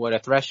Clearwater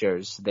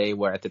Threshers, they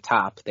were at the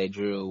top. They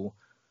drew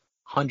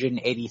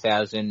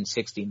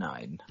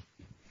 180,069.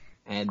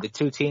 And the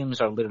two teams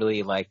are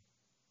literally like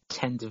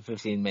 10 to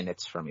 15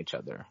 minutes from each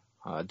other.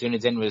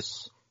 Dunedin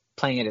was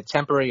playing at a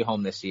temporary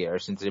home this year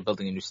since they're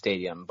building a new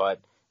stadium, but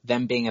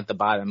them being at the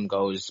bottom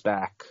goes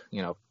back,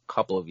 a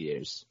couple of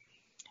years.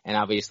 And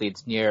obviously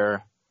it's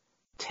near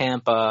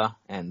Tampa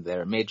and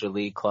their major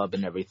league club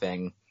and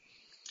everything.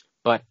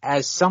 But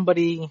as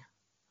somebody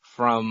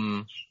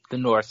from the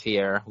north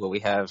here, where we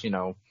have,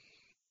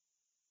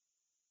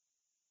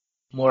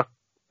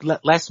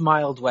 less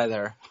mild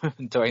weather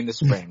during the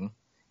spring,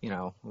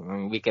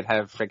 we could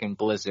have freaking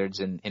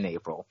blizzards in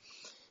April.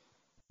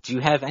 Do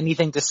you have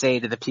anything to say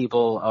to the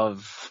people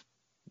of,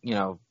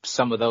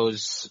 some of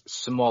those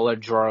smaller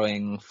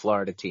drawing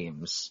Florida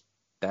teams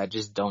that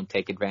just don't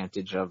take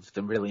advantage of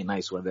the really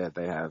nice weather that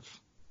they have?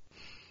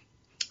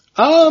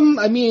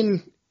 I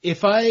mean,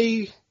 if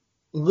I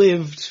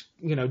lived,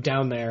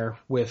 down there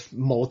with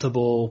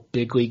multiple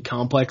big league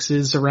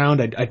complexes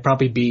around, I'd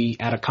probably be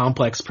at a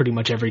complex pretty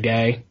much every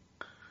day.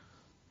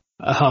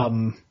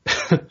 At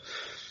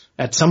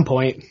some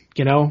point,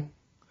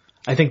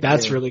 I think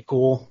that's really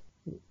cool.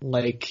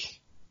 Like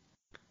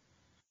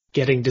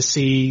getting to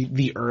see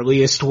the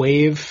earliest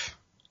wave.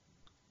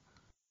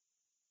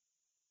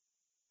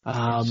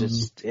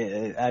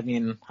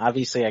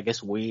 Obviously, I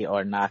guess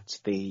we're not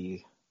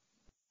the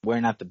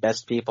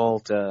best people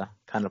to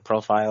kind of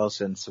profile,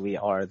 since we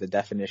are the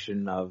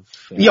definition of,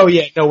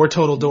 we're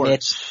total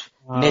dorks.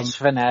 Niche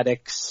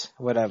fanatics,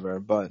 whatever,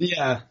 but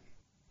yeah.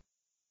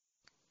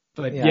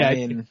 But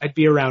I'd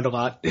be around a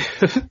lot.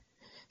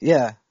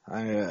 Yeah.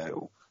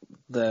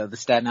 The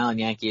Staten Island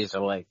Yankees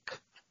are like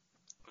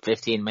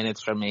 15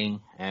 minutes from me,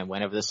 and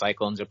whenever the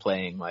Cyclones are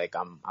playing, like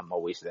I'm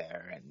always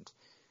there. And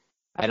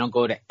I don't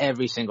go to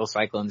every single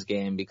Cyclones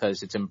game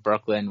because it's in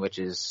Brooklyn, which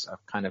is a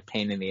kind of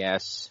pain in the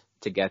ass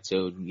to get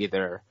to,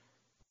 either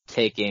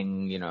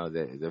taking,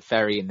 the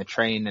ferry and the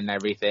train and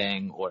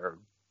everything, or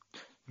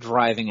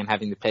driving and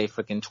having to pay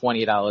freaking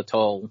 $20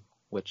 toll,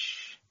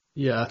 which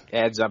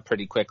adds up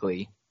pretty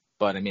quickly.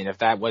 But I mean, if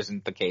that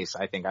wasn't the case,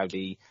 I think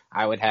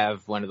I would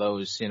have one of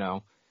those,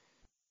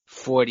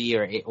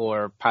 40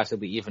 or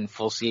possibly even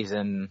full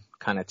season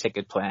kind of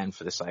ticket plan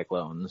for the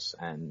Cyclones.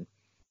 And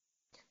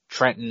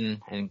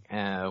Trenton,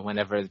 and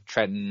whenever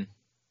Trenton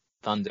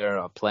Thunder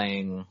are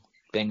playing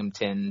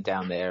Binghamton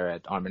down there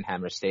at Arm &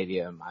 Hammer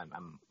Stadium,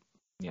 I'm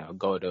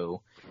go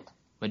to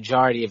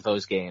majority of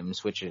those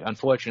games, which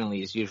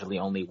unfortunately is usually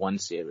only one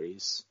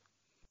series.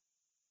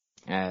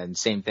 And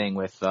same thing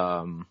with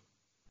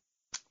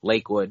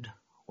Lakewood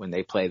when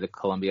they play the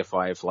Columbia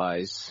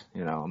Fireflies.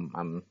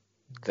 I'm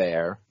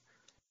there.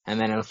 And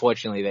then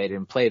unfortunately they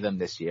didn't play them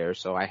this year,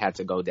 so I had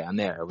to go down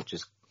there, which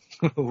is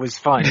was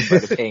fun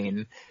but a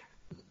pain.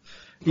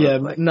 Yeah,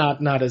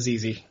 not as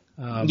easy.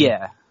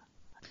 Yeah.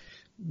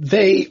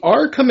 They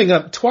are coming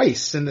up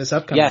twice in this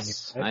upcoming game.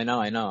 Yes, right?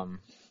 I know.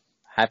 I'm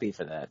happy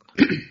for that.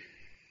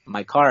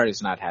 My car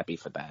is not happy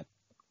for that,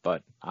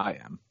 but I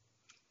am.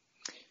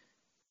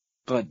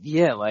 But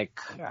yeah, like,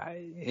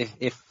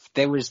 if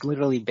there was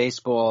literally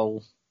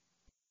baseball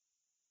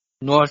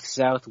north,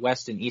 south,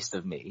 west, and east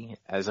of me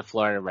as a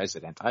Florida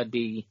resident, I'd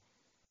be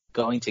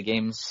going to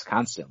games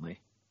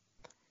constantly.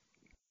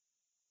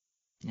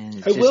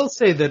 I will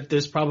say that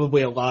there's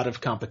probably a lot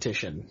of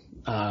competition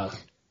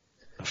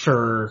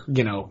for,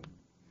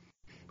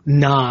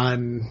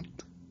 non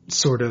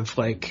sort of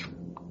like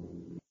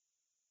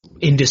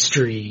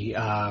industry,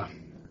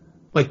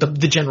 like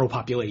the general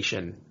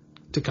population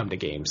to come to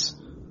games.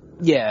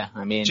 Yeah,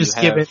 I mean, just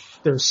given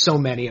there's so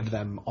many of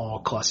them all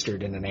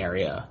clustered in an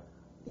area.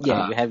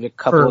 Yeah, you have a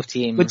couple of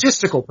teams.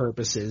 Logistical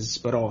purposes,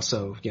 but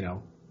also,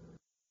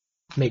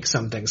 make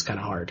some things kind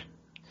of hard.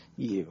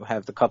 You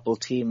have the couple of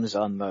teams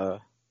on the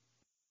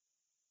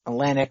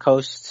Atlantic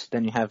coast,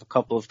 then you have a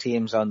couple of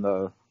teams on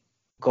the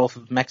Gulf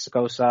of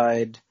Mexico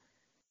side,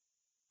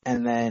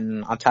 and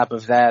then on top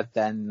of that,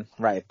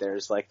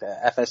 there's like the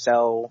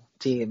FSL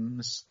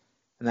teams,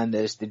 and then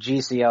there's the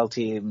GCL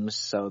teams,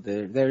 so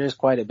there is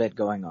quite a bit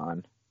going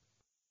on.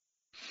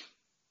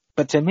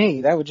 But to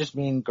me, that would just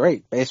mean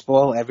great.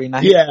 Baseball every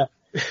night. Yeah.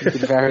 You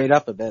could vary it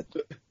up a bit.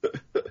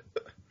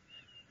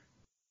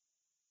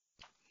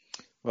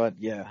 But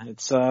yeah,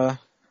 it's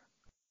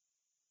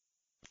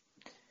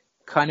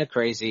kind of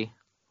crazy.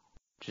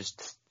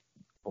 Just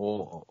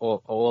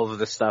all of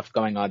the stuff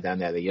going on down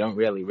there that you don't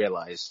really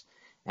realize,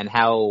 and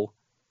how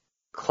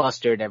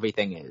clustered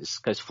everything is.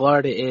 Because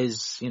Florida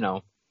is,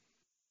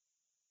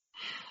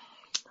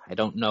 I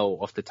don't know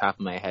off the top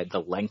of my head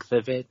the length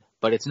of it,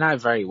 but it's not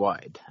very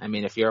wide. I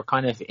mean, if you're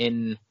kind of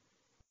in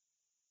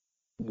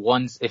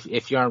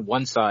if you're on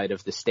one side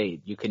of the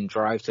state, you can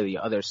drive to the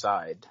other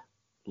side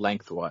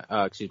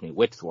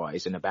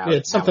widthwise in about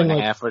an hour and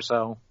a half or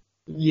so.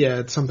 Yeah,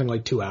 it's something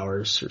like 2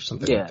 hours or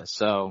something. Yeah, like that.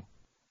 So,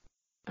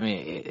 I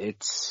mean,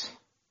 it's,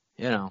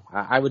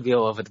 I would be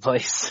all over the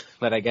place,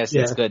 but I guess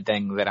it's a good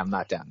thing that I'm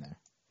not down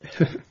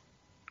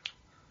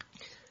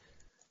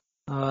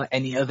there.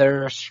 Any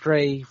other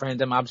stray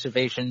random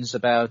observations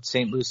about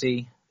St.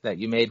 Lucie that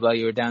you made while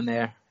you were down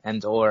there,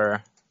 and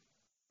or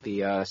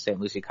the St.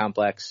 Lucie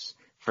complex,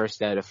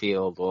 first out of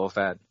field, all of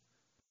that?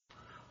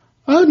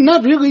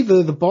 Not really.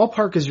 The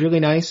ballpark is really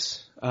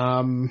nice.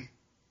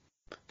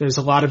 There's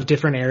a lot of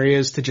different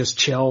areas to just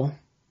chill,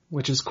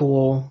 which is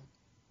cool.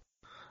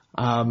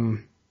 I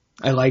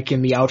like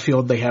in the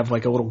outfield they have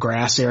like a little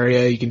grass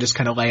area you can just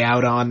kind of lay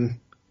out on.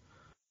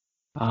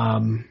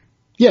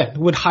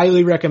 Would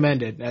highly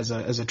recommend it as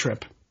a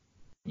trip.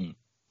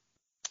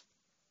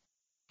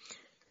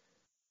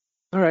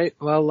 All right.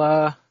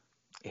 Well,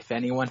 if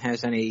anyone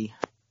has any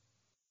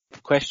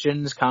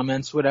questions,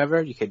 comments,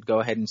 whatever, you could go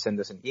ahead and send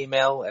us an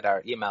email at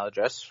our email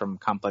address from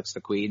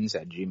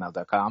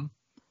complexthequeens@gmail.com.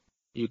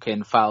 You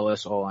can follow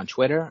us all on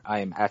Twitter. I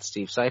am at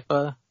Steve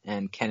Saipa,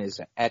 and Ken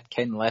is at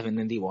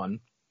Ken1191.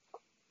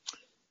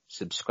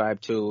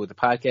 Subscribe to the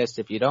podcast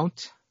if you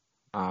don't.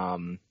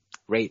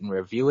 Rate and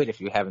review it if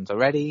you haven't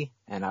already.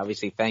 And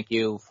obviously, thank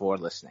you for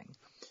listening.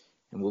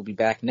 And we'll be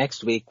back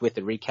next week with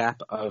a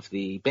recap of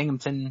the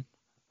Binghamton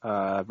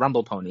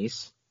Rumble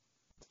Ponies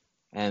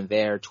and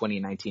their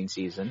 2019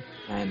 season.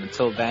 And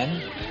until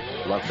then,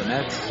 love the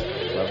Mets,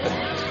 love the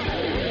Mets.